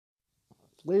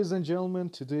Ladies and gentlemen,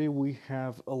 today we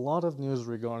have a lot of news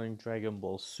regarding Dragon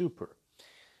Ball Super.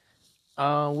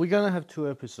 We're gonna have two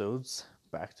episodes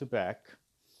back to back.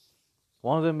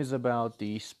 One of them is about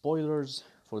the spoilers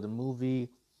for the movie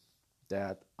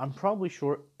that I'm probably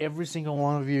sure every single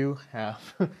one of you have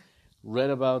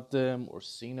read about them or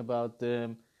seen about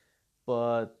them,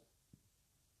 but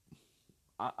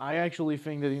I actually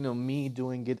think that me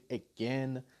doing it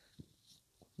again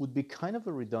would be kind of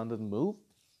a redundant move.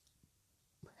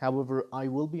 However, I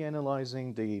will be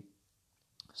analyzing the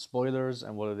spoilers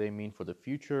and what do they mean for the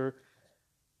future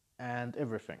and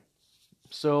everything.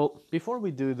 So, before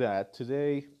we do that,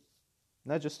 today,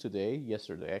 not just today,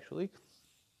 yesterday actually,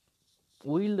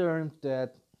 we learned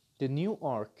that the new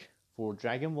arc for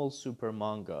Dragon Ball Super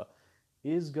manga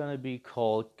is gonna be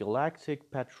called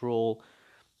Galactic Patrol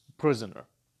Prisoner.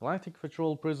 Galactic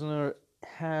Patrol Prisoner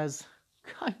has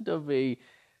kind of a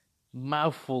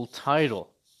mouthful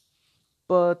title,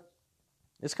 but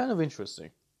it's kind of interesting.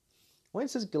 When it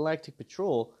says Galactic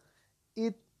Patrol,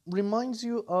 it reminds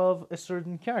you of a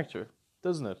certain character,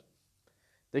 doesn't it?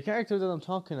 The character that I'm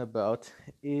talking about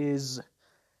is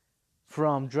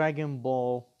from Dragon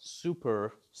Ball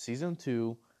Super Season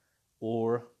 2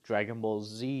 or Dragon Ball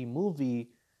Z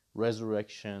movie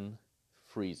Resurrection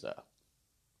Frieza.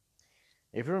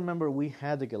 If you remember, we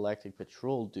had the Galactic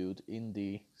Patrol dude in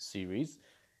the series.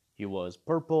 He was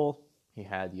purple, he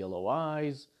had yellow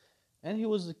eyes, and he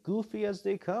was goofy as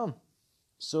they come.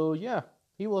 So, yeah,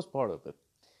 he was part of it.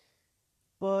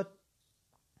 But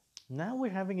now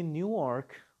we're having a new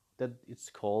arc that it's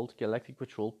called Galactic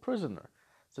Patrol Prisoner.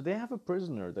 So they have a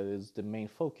prisoner that is the main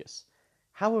focus.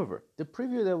 However, the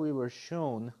preview that we were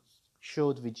shown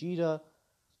showed Vegeta,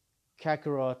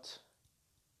 Kakarot,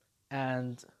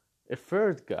 and a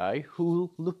third guy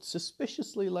who looked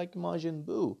suspiciously like Majin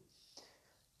Buu.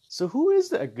 So who is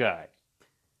that guy?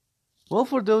 Well,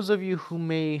 for those of you who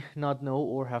may not know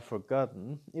or have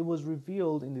forgotten, it was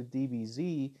revealed in the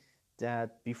DBZ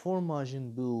that before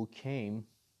Majin Buu came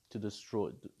to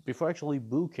destroy, before actually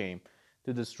Buu came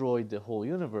to destroy the whole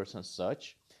universe and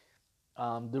such,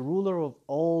 the ruler of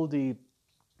all the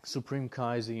Supreme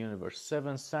Kais in Universe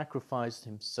 7 sacrificed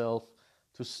himself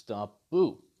to stop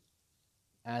Buu.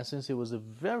 And since he was a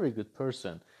very good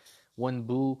person, when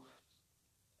Buu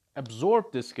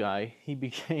absorbed this guy, he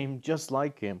became just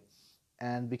like him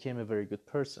and became a very good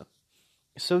person.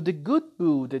 So the good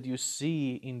Buu that you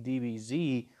see in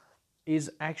DBZ is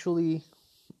actually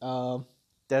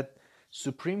that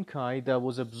Supreme Kai that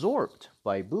was absorbed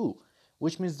by Buu,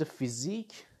 which means the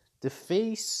physique, the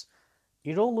face,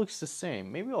 it all looks the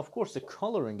same. Maybe, of course, the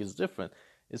coloring is different.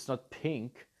 It's not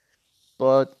pink,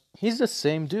 but he's the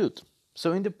same dude.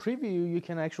 So in the preview, you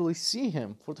can actually see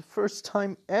him for the first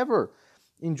time ever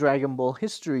in Dragon Ball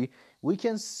history. We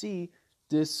can see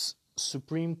this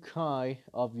Supreme Kai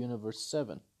of Universe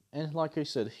 7. And like I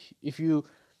said, if you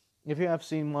have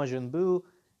seen Majin Buu,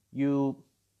 you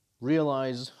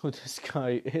realize who this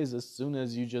guy is as soon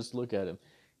as you just look at him.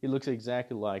 He looks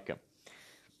exactly like him.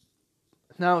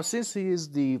 Now, since he is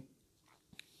the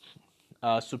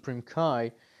Supreme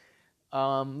Kai,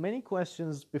 many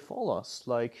questions befall us.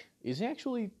 Like, is he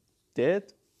actually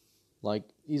dead? Like,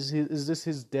 is this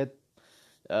his dead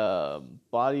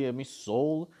body,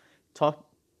 soul, talking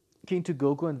to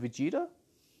Goku and Vegeta?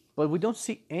 But we don't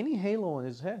see any halo on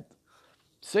his head.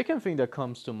 Second thing that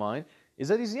comes to mind is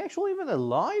that is he actually even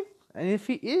alive? And if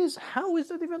he is, how is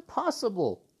that even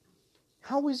possible?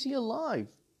 How is he alive?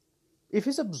 If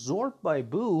he's absorbed by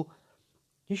Buu,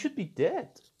 he should be dead,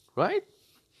 right?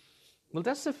 Well,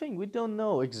 that's the thing. We don't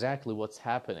know exactly what's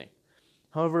happening.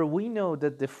 However, we know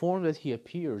that the form that he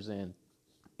appears in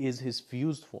is his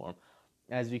fused form.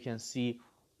 As you can see,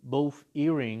 both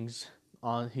earrings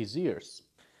on his ears.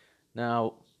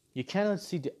 Now, you cannot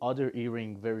see the other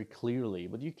earring very clearly,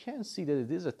 but you can see that it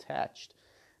is attached.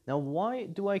 Now, why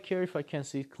do I care if I can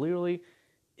see it clearly?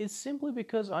 It's simply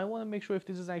because I want to make sure if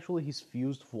this is actually his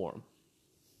fused form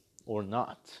or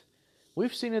not.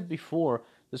 We've seen it before.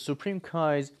 The Supreme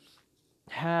Kais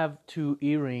have two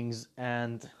earrings,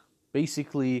 and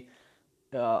basically,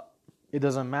 it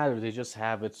doesn't matter. They just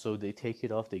have it, so they take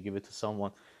it off, they give it to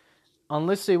someone.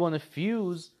 Unless they want to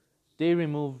fuse, they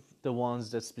remove the ones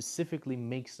that specifically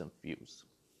makes them fuse.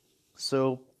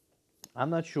 So, I'm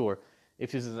not sure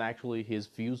if this is actually his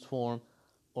fused form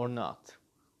or not.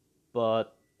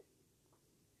 But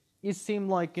it seemed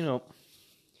like,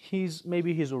 he's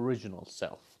maybe his original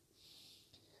self.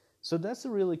 So that's a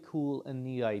really cool and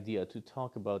neat idea to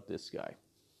talk about this guy.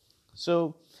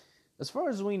 So, as far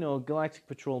as we know, Galactic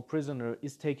Patrol Prisoner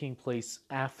is taking place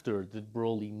after the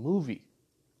Broly movie.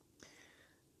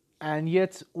 And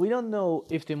yet, we don't know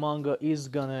if the manga is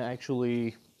gonna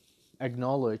actually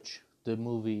acknowledge the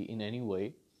movie in any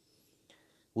way.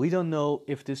 We don't know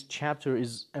if this chapter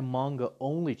is a manga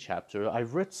only chapter.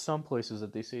 I've read some places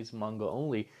that they say it's manga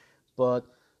only, but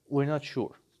we're not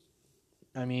sure.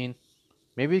 I mean,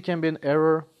 maybe it can be an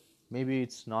error. Maybe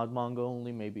it's not manga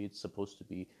only. Maybe it's supposed to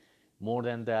be more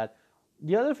than that.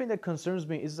 The other thing that concerns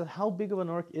me is that how big of an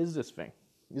arc is this thing?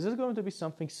 Is it going to be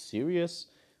something serious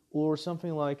or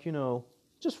something like,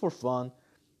 just for fun,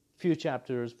 few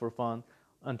chapters for fun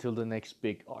until the next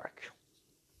big arc?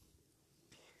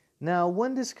 Now,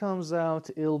 when this comes out,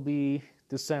 it'll be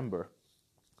December.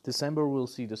 December we'll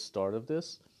see the start of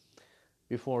this.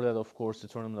 Before that, of course, the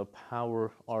Tournament of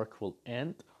Power arc will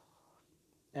end.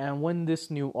 And when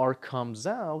this new arc comes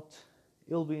out,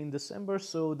 it'll be in December,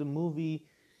 so the movie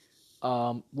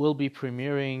will be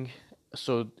premiering,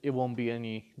 so there won't be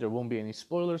any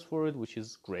spoilers for it, which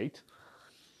is great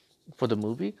for the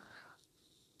movie.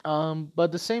 But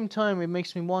at the same time, it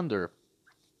makes me wonder,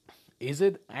 is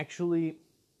it actually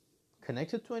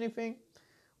connected to anything?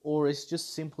 Or is it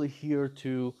just simply here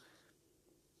to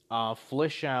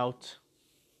flesh out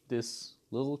this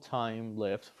little time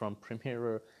left from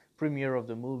premiere of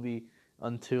the movie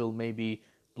until maybe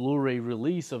Blu-ray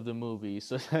release of the movie,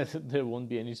 so that there won't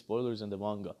be any spoilers in the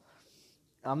manga?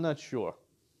 I'm not sure.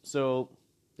 So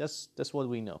that's what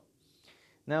we know.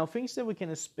 Now, things that we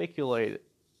can speculate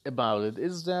about it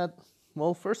is that,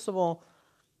 well, first of all,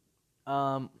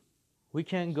 we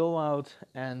can go out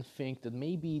and think that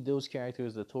maybe those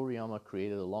characters that Toriyama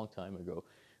created a long time ago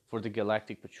for the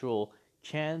Galactic Patrol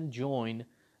can join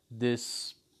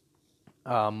this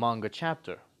manga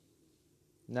chapter.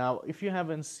 Now, if you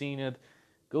haven't seen it,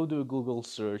 go do a Google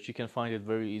search. You can find it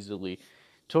very easily.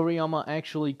 Toriyama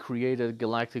actually created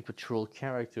Galactic Patrol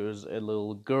characters: a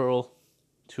little girl,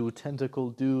 2 tentacle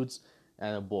dudes,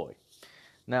 and a boy.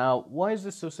 Now, why is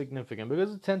this so significant?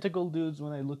 Because the tentacle dudes,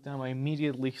 when I looked at them, I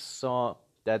immediately saw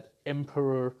that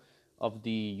Emperor of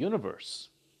the Universe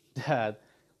that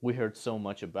we heard so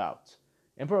much about.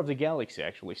 Emperor of the Galaxy,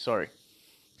 actually, sorry.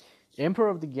 Emperor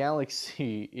of the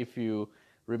Galaxy, if you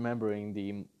remember in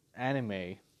the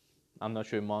anime, I'm not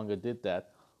sure if manga did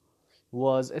that,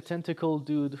 was a tentacle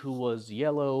dude who was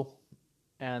yellow,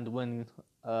 and when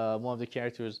one of the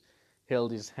characters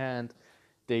held his hand,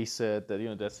 they said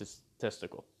that, that's his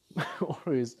testicle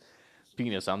or his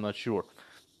penis, I'm not sure.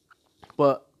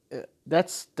 But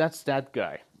that's that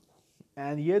guy.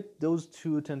 And yet those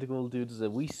 2 tentacle dudes that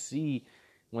we see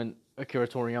when Akira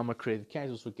Toriyama created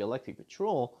characters for Galactic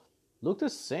Patrol look the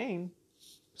same,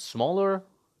 smaller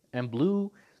and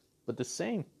blue, but the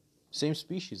same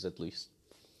species at least.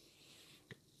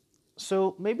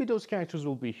 So maybe those characters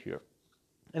will be here.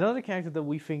 Another character that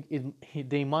we think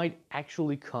they might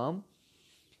actually come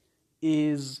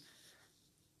is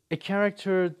a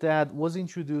character that was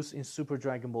introduced in Super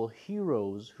Dragon Ball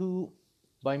Heroes, who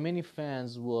by many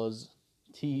fans was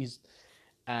teased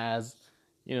as,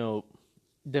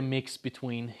 the mix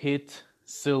between Hit,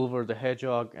 Silver the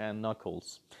Hedgehog, and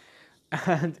Knuckles.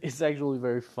 And it's actually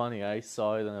very funny. I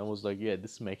saw it and I was like, yeah,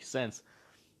 this makes sense.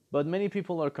 But many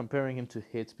people are comparing him to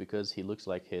Hit because he looks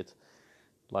like Hit.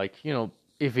 Like,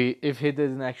 if Hit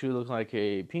didn't actually look like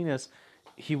a penis,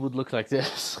 he would look like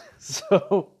this.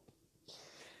 So,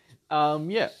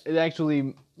 it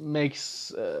actually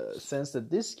makes sense that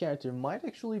this character might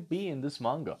actually be in this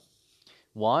manga.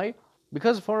 Why?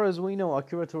 Because as far as we know,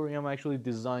 Akira Toriyama actually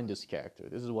designed this character.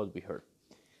 This is what we heard.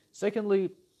 Secondly,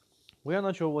 we are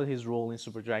not sure what his role in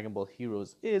Super Dragon Ball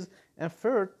Heroes is. And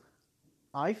third,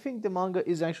 I think the manga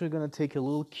is actually going to take a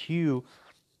little cue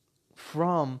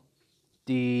from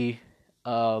the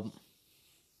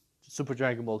Super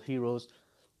Dragon Ball Heroes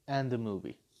and the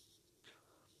movie.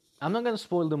 I'm not going to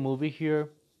spoil the movie here,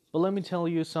 but let me tell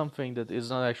you something that is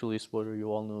not actually a spoiler.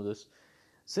 You all know this.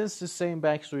 Since the same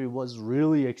backstory was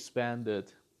really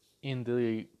expanded in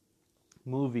the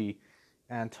movie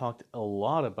and talked a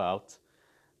lot about,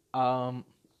 I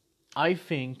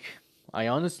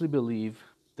honestly believe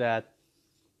that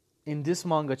in this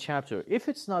manga chapter, if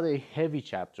it's not a heavy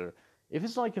chapter, if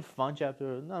it's like a fun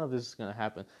chapter, none of this is going to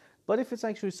happen. But if it's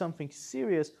actually something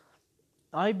serious,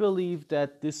 I believe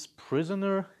that this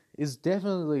prisoner is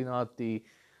definitely not the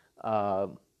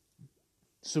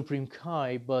Supreme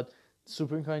Kai, but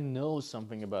Supreme Kai knows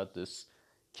something about this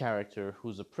character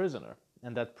who's a prisoner.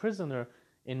 And that prisoner,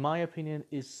 in my opinion,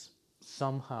 is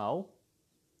somehow,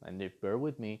 and if bear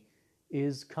with me,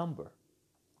 is Cumber.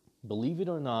 Believe it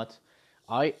or not,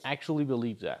 I actually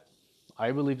believe that.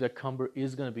 I believe that Cumber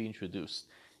is going to be introduced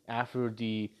after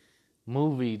the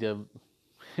movie that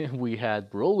we had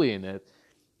Broly in it.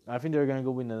 I think they're gonna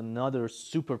go with another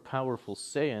super powerful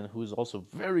Saiyan who's also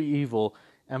very evil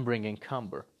and bring in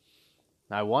Cumber.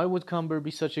 Now, why would Cumber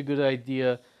be such a good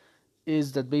idea?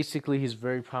 Is that basically he's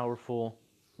very powerful.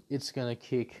 It's gonna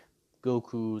kick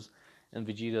Goku's and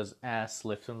Vegeta's ass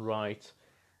left and right,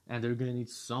 and they're gonna need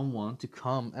someone to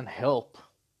come and help.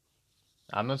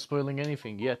 I'm not spoiling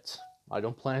anything yet. I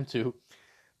don't plan to,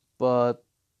 but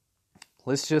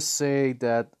let's just say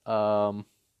that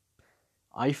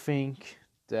I think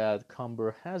that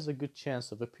Cumber has a good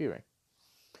chance of appearing.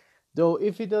 Though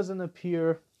if he doesn't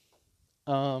appear,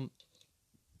 then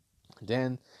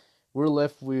we're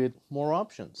left with more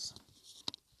options.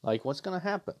 Like, what's gonna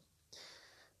happen?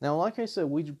 Now, like I said,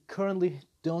 we currently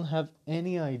don't have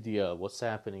any idea what's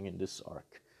happening in this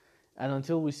arc. And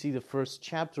until we see the first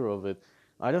chapter of it,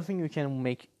 I don't think we can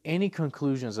make any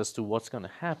conclusions as to what's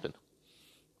gonna happen.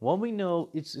 What we know,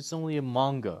 it's only a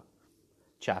manga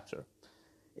chapter.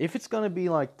 If it's gonna be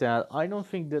like that, I don't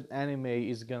think that anime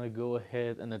is gonna go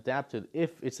ahead and adapt it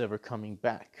if it's ever coming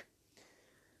back.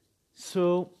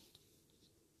 So,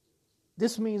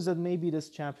 this means that maybe this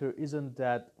chapter isn't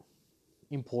that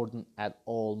important at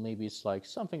all. Maybe it's like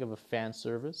something of a fan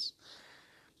service.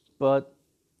 But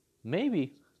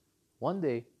maybe one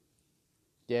day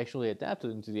they actually adapt it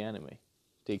into the anime.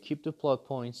 They keep the plot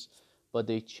points, but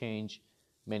they change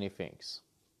many things.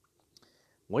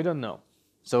 We don't know.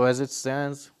 So as it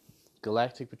stands,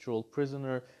 Galactic Patrol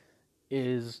Prisoner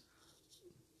is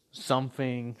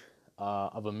something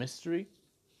of a mystery.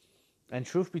 And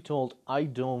truth be told, I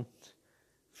don't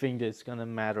think that it's gonna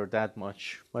matter that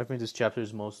much. I think this chapter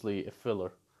is mostly a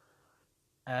filler.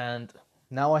 And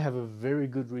now I have a very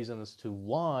good reason as to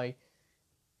why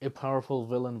a powerful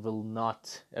villain will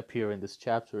not appear in this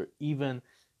chapter, even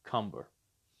Cumber.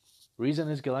 Reason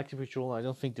is Galactic Patrol, I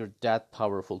don't think they're that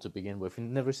powerful to begin with. We've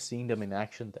never seen them in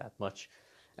action that much.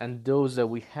 And those that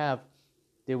we have,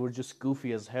 they were just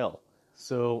goofy as hell.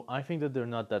 So I think that they're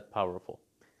not that powerful.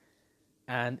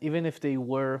 And even if they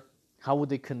were, how would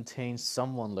they contain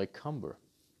someone like Cumber?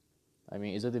 I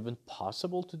mean, is it even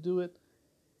possible to do it?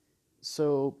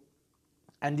 So,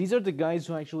 and these are the guys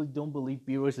who actually don't believe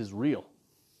Beerus is real.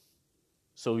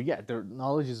 So yeah, their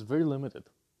knowledge is very limited,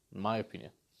 in my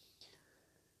opinion.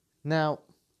 Now,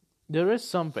 there is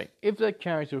something. If that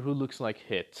character who looks like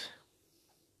Hit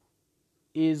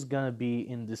is gonna be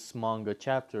in this manga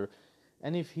chapter,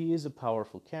 and if he is a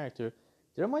powerful character,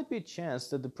 there might be a chance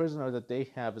that the prisoner that they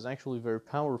have is actually very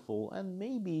powerful, and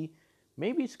maybe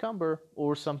it's Cumber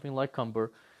or something like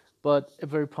Cumber, but a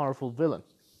very powerful villain.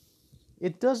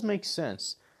 It does make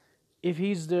sense if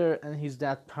he's there and he's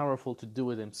that powerful to do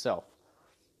it himself,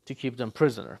 to keep them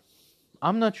prisoner.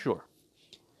 I'm not sure.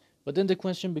 But then the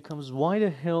question becomes, why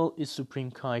the hell is Supreme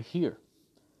Kai here?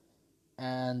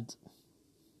 And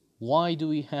why do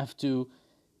we have to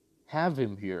have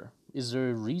him here? Is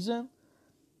there a reason?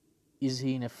 Is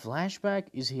he in a flashback?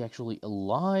 Is he actually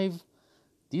alive?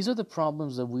 These are the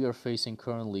problems that we are facing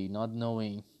currently, not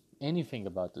knowing anything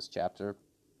about this chapter.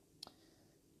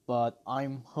 But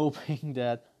I'm hoping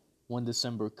that when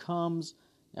December comes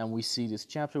and we see this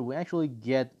chapter, we actually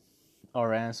get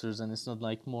our answers, and it's not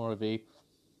like more of a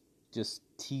just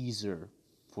teaser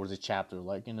for the chapter.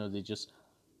 Like, they just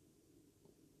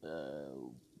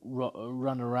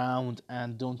run around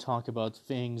and don't talk about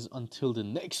things until the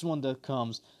next one that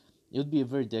comes. It would be a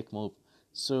very dick move.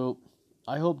 So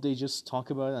I hope they just talk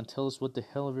about it and tell us what the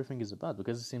hell everything is about,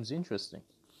 because it seems interesting.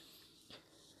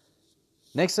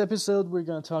 Next episode, we're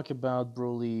going to talk about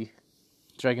Broly,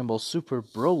 Dragon Ball Super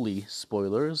Broly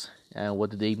spoilers, and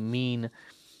what do they mean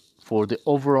for the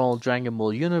overall Dragon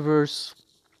Ball universe.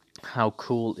 How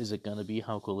cool is it going to be?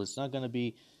 How cool it's not going to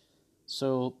be?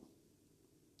 So,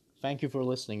 thank you for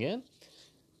listening in.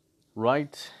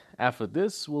 Right after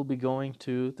this, we'll be going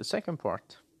to the second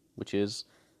part, which is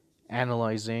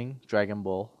analyzing Dragon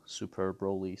Ball Super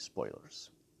Broly spoilers.